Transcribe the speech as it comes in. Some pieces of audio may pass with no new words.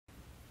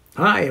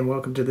Hi, and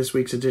welcome to this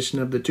week's edition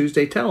of the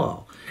Tuesday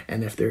Tell-All.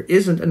 And if there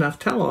isn't enough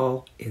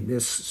tell-all in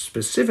this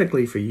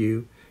specifically for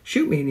you,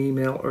 shoot me an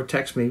email or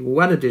text me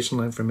what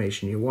additional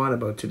information you want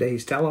about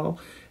today's tell-all,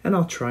 and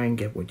I'll try and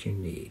get what you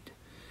need.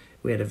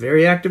 We had a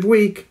very active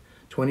week,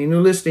 20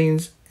 new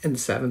listings and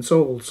 7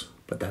 solds,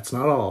 but that's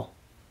not all.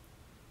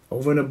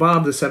 Over and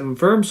above the 7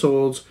 firm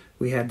solds,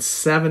 we had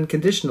 7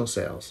 conditional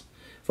sales.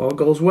 If all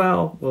goes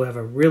well, we'll have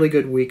a really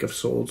good week of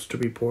solds to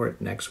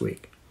report next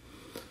week.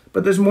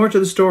 But there's more to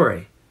the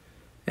story.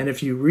 And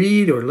if you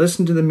read or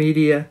listen to the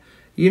media,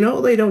 you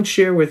know they don't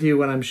share with you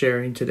what I'm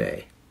sharing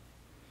today.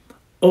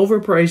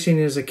 Overpricing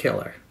is a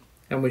killer.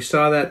 And we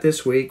saw that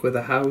this week with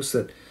a house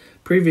that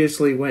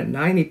previously went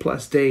 90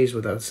 plus days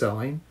without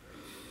selling,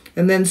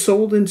 and then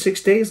sold in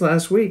 6 days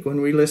last week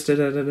when we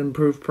listed at an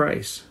improved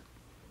price.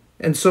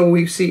 And so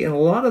we see in a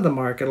lot of the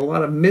market a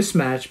lot of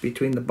mismatch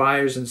between the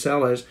buyers and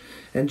sellers.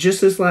 And just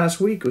this last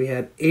week we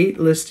had 8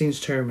 listings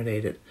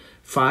terminated.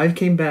 5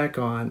 came back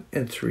on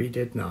and 3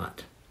 did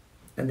not.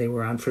 And they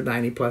were on for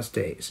 90 plus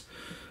days.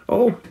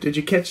 Oh, did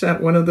you catch that?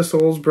 One of the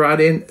solds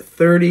brought in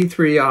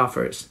 33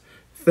 offers.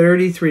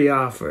 33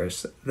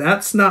 offers.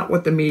 That's not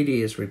what the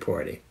media is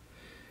reporting.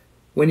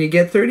 When you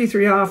get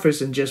 33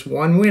 offers and just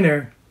one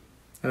winner,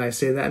 and I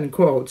say that in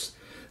quotes,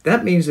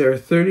 that means there are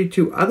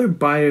 32 other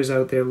buyers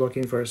out there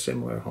looking for a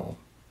similar home.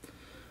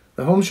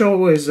 The home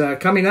show is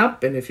coming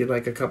up, and if you'd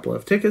like a couple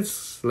of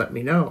tickets, let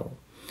me know.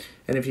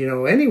 And if you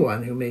know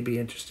anyone who may be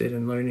interested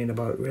in learning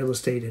about real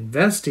estate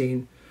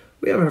investing,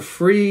 we have a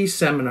free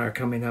seminar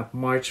coming up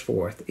March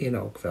 4th in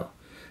Oakville.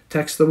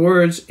 Text the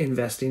words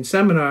Investing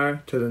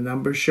Seminar to the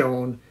number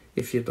shown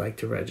if you'd like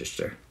to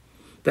register.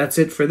 That's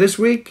it for this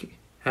week.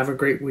 Have a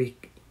great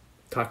week.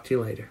 Talk to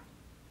you later.